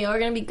April and Leo are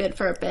going to be good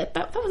for a bit.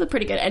 That was a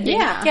pretty good ending.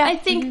 Yeah. I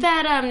think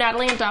that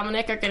Natalie and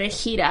Dominic are going to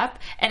heat up,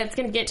 and it's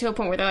going to get to a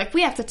point where they're like,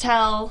 we have to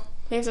tell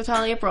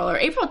April. Or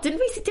April, did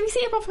we see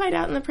April find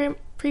out in the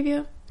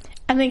preview?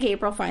 I think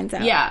April finds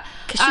out. Yeah.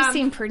 Because she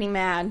seemed pretty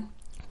mad.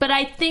 But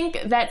I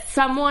think that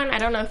someone, I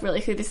don't know if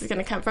really who this is going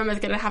to come from, is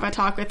going to have a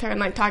talk with her and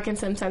like talking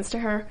some sense to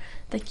her.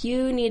 Like,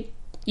 you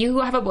who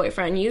have a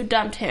boyfriend, you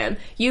dumped him,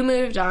 you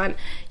moved on.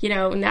 You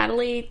know,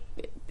 Natalie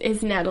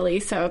is Natalie,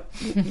 so,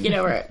 you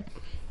know,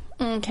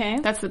 Okay.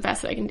 that's the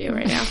best I can do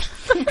right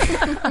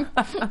now.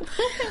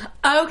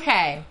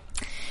 Okay.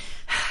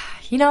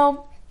 You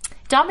know,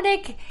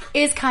 Dominic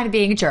is kind of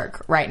being a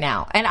jerk right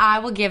now, and I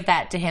will give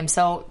that to him.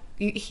 So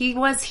he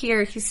was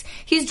here.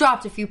 He's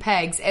dropped a few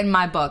pegs in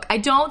my book. I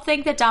don't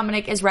think that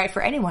Dominic is right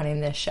for anyone in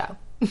this show.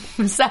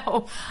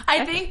 So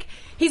I think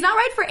he's not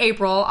right for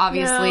April,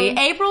 obviously.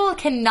 No. April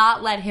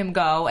cannot let him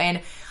go,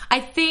 and I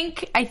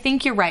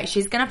think you're right.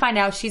 She's going to find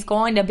out. She's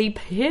going to be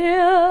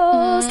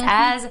pissed,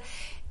 as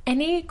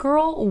any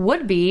girl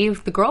would be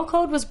if the girl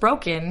code was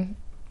broken.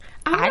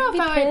 I don't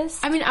know if I would.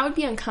 pissed. I mean, I would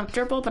be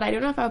uncomfortable, but I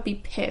don't know if I would be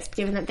pissed,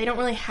 given that they don't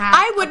really have.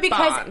 I would, a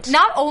because bond.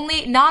 not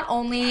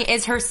only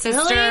is her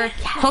sister Really?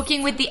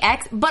 hooking with the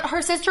ex, but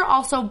her sister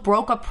also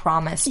broke a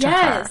promise to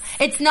Yes.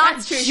 her. It's not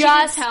That's true. She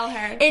just did tell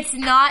her. It's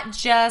not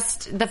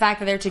just the fact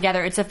that they're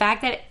together. It's the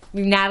fact that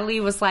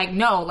Natalie was like,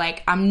 no,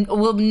 like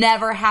will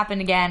never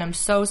happen again. I'm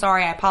so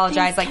sorry. I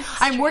apologize. Like,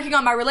 I'm working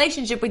on my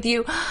relationship with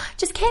you.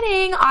 Just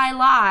kidding. I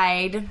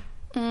lied.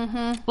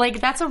 Mm-hmm. Like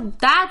that's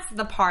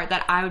the part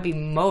that I would be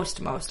most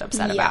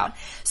upset about.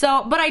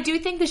 So, but I do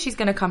think that she's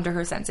going to come to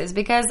her senses,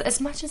 because as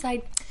much as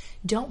I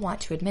don't want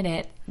to admit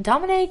it,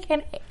 Dominic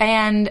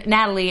and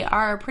Natalie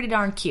are pretty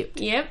darn cute.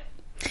 Yep.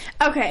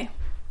 Okay.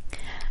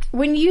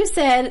 When you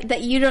said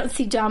that you don't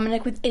see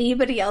Dominic with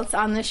anybody else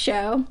on the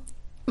show,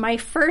 my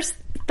first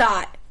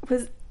thought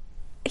was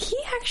he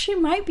actually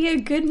might be a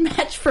good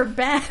match for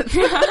Beth.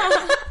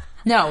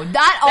 No, no.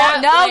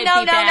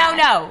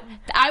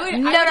 I would.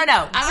 No.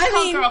 I would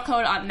call mean- girl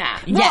code on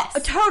that. Yes.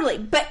 Well, totally.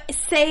 But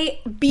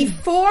say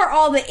before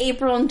all the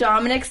April and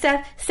Dominic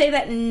stuff, say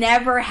that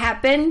never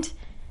happened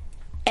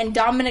and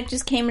Dominic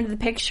just came into the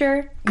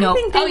picture. Nope.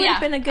 I think they Oh would yeah.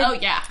 have been a good Oh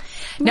yeah.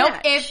 Nope.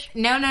 match.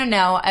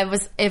 No.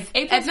 If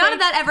April's none like- of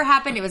that ever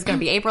happened, it was going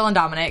to be April and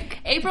Dominic.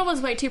 April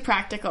was way too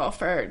practical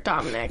for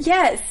Dominic.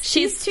 Yes.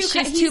 She's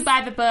too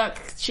by the book.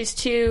 She's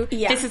too.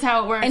 Yeah. This is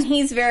how it works. And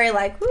he's very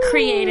like woo,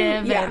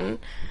 creative yeah. and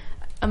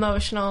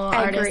emotional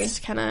I agree.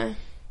 artist kind of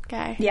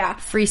guy. Yeah.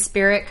 Free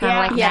spirit, kind of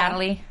Yeah. like Yeah.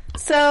 Natalie.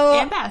 So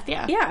And Beth.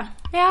 Yeah. yeah.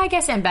 Yeah, I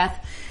guess, and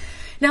Beth.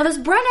 Now, this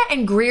Brenna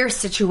and Greer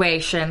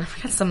situation,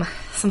 I've got some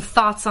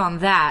thoughts on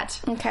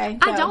that. Okay.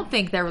 I go. don't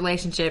think their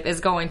relationship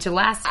is going to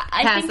last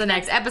I past think the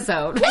next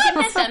episode. I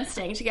think them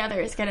staying together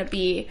is going to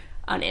be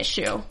an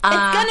issue.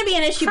 It's going to be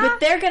an issue, but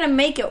they're going to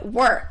make it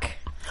work.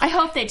 I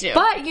hope they do.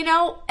 But, you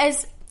know,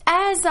 as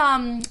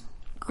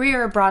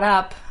Greer brought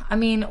up, I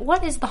mean,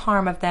 what is the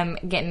harm of them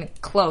getting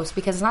close?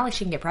 Because it's not like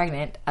she can get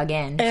pregnant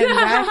again.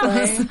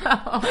 Exactly.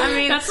 I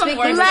mean, That's the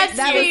worst let's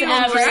that be was an real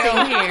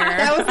interesting here.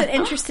 That was an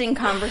interesting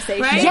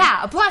conversation. Right?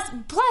 Yeah, plus,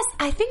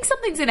 I think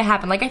something's going to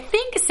happen. Like, I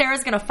think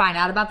Sarah's going to find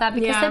out about that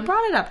because Yeah. they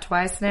brought it up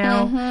twice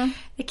now.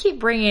 They keep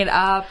bringing it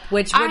up,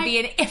 which would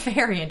be a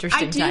very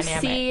interesting I do dynamic.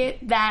 see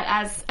that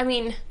as, I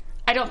mean,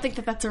 I don't think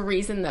that that's a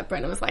reason that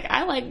Brenna was like,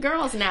 I like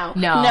girls now.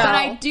 No. No. But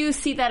I do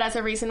see that as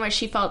a reason why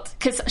she felt,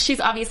 because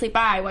she's obviously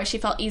bi, why she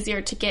felt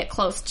easier to get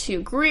close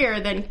to Greer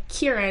than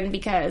Kieran,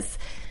 because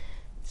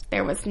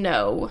there was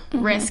no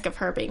risk of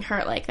her being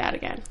hurt like that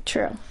again.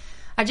 True.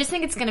 I just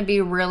think it's going to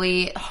be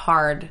really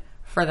hard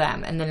for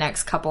them in the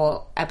next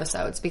couple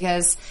episodes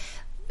because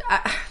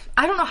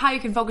I don't know how you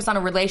can focus on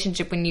a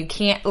relationship when you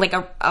can't, like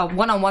a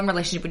one-on-one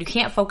relationship, when you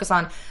can't focus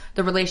on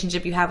the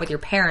relationship you have with your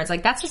parents.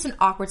 Like, that's just an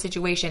awkward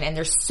situation. And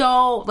there's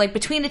so, like,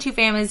 between the two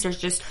families, there's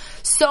just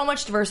so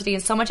much diversity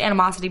and so much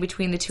animosity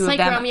between the two It's of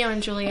like them. Romeo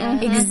and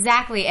Juliet.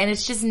 Exactly. And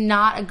it's just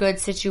not a good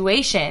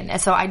situation. And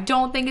so I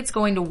don't think it's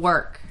going to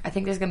work. I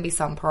think there's going to be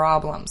some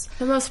problems.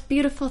 The most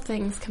beautiful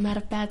things come out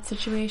of bad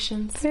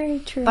situations. Very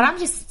true. But I'm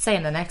just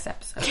saying the next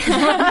episode.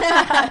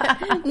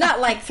 Not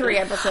like 3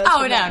 episodes. Oh,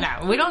 from no, now.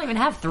 no. We don't even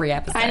have 3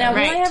 episodes. I know. We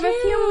Right. only have a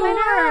few more.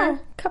 I know.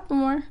 Couple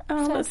more.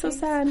 Oh, that's so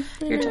sad.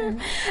 Your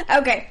turn.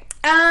 Okay.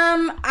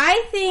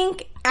 I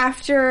think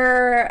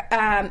after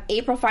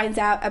April finds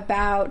out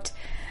about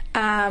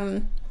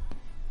sorry.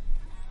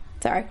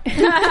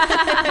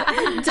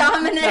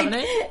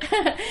 Dominic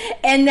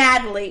and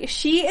Natalie,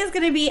 she is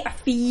going to be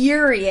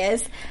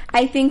furious.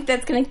 I think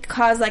that's going to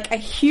cause like a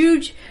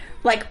huge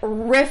like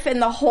riff in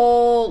the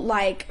whole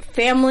like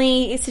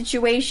family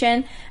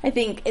situation. I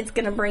think it's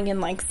going to bring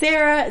in like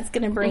Sarah, it's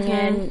going to bring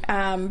in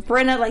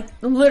Brenna, like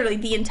literally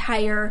the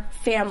entire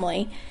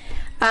family.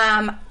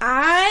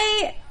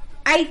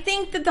 I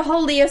think that the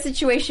whole Leo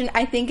situation,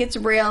 I think it's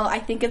real. I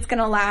think it's going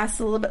to last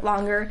a little bit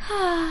longer.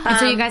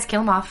 Until you guys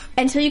kill him off.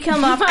 Until you kill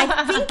him off.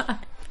 I think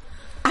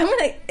I'm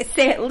going to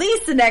say at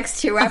least the next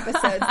 2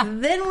 episodes.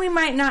 Then we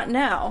might not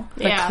know.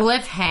 The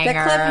cliffhanger. The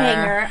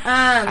cliffhanger.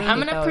 I'm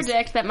going to those.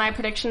 predict that my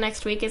prediction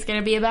next week is going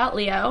to be about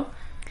Leo.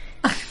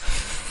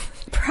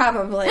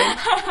 Probably.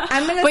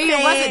 I'm going to Wait,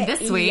 say... it wasn't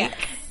this week. yes.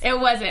 It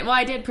wasn't. Well,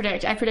 I did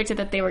predict. I predicted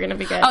that they were going to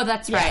be good. Oh,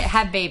 that's right.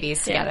 Have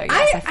babies together.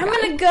 Yes, I I'm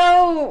forgot. going to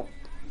go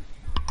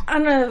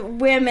on a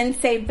whim and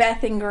say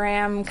Beth and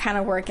Graham kind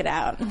of work it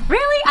out.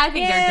 Really? I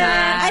think they're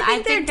done.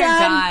 I think they're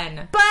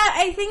done. But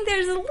I think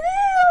there's a little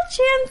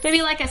chance.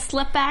 Maybe like a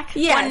slip back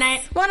Yes. one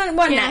night.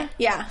 One night.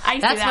 Yeah. I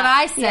see That's that. what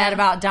I said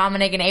about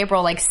Dominic and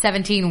April like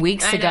 17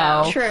 weeks I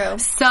ago. know. True.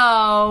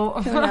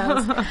 So, Who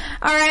knows?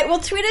 All right. Well,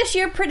 tweet us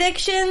your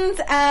predictions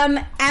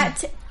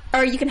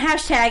or you can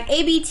hashtag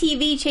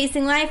ABTV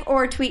Chasing Life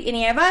or tweet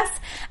any of us.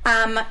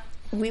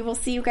 We will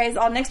see you guys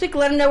all next week.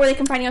 Let them know where they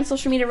can find you on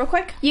social media real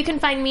quick. You can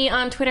find me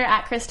on Twitter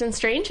at Kristen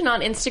Strange and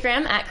on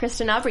Instagram at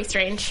Kristen Aubrey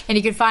Strange. and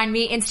you can find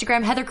me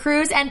Instagram Heather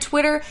Cruz and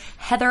Twitter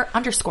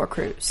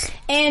Heather_Cruz.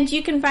 And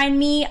you can find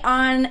me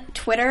on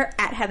Twitter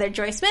at Heather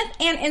Joy Smith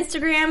and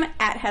Instagram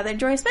at Heather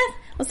Joy Smith.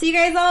 We'll see you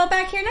guys all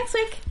back here next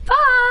week.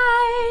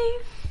 Bye.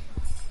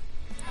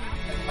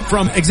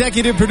 From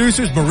executive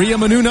producers Maria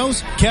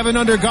Menounos, Kevin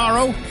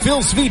Undergaro, Phil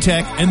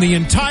Svitek, and the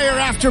entire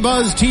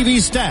AfterBuzz TV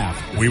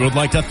staff, we would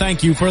like to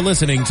thank you for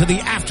listening to the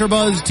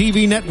AfterBuzz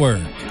TV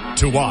network.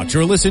 To watch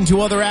or listen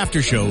to other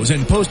after shows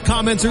and post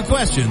comments or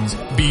questions,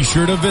 be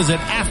sure to visit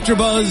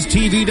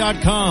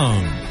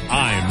AfterBuzzTV.com.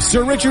 I'm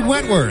Sir Richard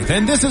Wentworth,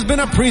 and this has been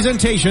a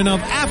presentation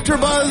of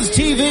AfterBuzz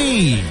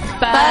TV.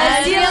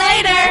 Buzz you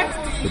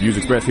later. The views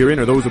expressed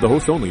herein are those of the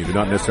host only and do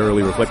not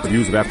necessarily reflect the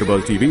views of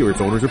AfterBuzz TV or its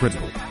owners or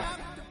principals.